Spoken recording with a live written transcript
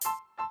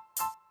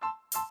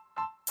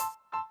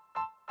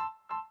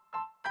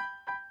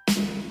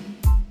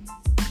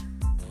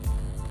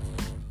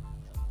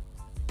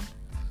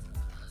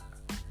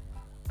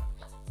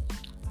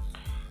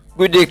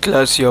Good day,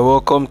 class. You're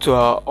welcome to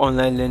our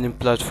online learning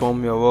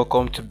platform. You're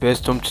welcome to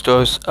Best Home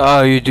Tutors. How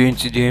are you doing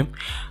today?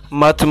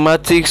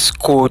 Mathematics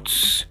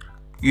quotes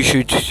you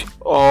should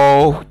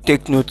all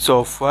take notes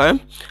of,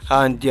 right?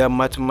 And their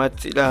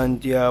mathematics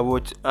and their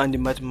what and the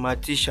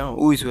mathematician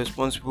who is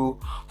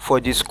responsible for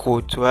this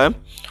quote, right?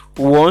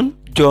 One,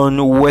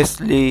 John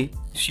Wesley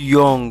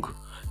Young.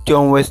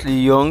 John Wesley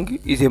Young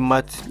is a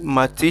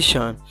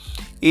mathematician.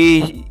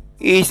 He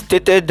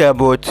stated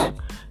that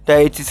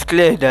it is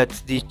clear that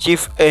the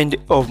chief end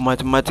of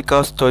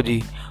mathematical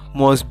study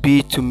must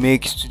be to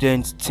make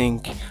students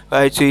think,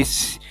 right? So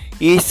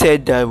he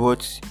said that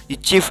the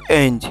chief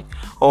end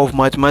of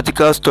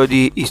mathematical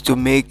study is to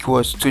make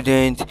what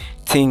students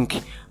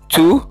think.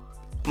 Two,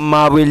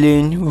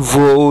 Marilyn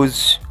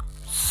Vos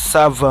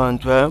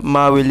Savant, right?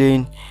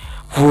 Marilyn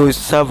Vos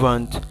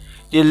Savant.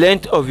 The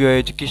length of your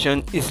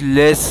education is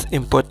less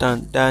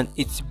important than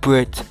its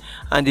breadth,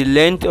 and the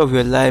length of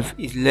your life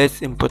is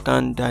less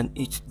important than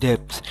its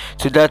depth.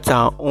 So that's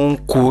our own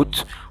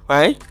quote,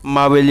 right?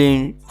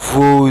 Marilyn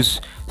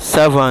Vos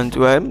Savant,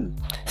 right,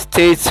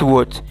 states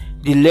what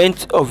the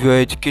length of your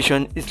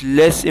education is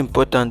less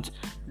important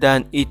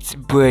than its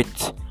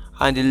breadth,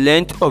 and the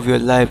length of your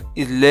life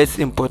is less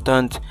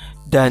important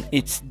than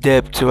its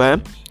depth, right?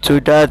 So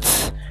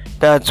that's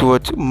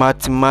what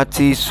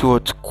mathematics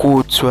what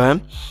quotes, right?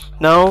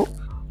 Now,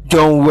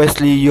 John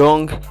Wesley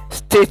Young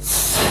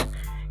states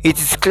it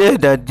is clear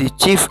that the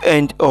chief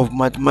end of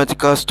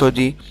mathematical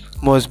study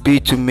must be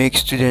to make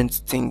students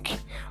think.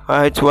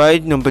 Alright,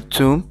 right? Number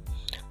two,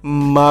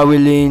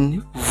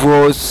 Marilyn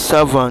Vos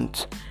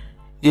Savant.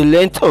 The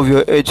length of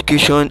your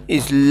education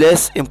is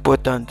less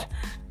important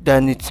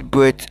than its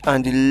breadth,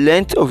 and the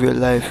length of your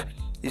life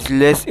is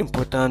less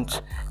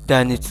important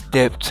than its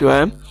depth,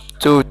 right?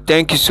 So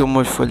thank you so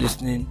much for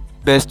listening.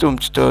 Best Home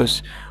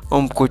Tutors,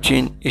 home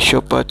coaching is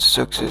your path to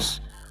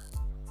success.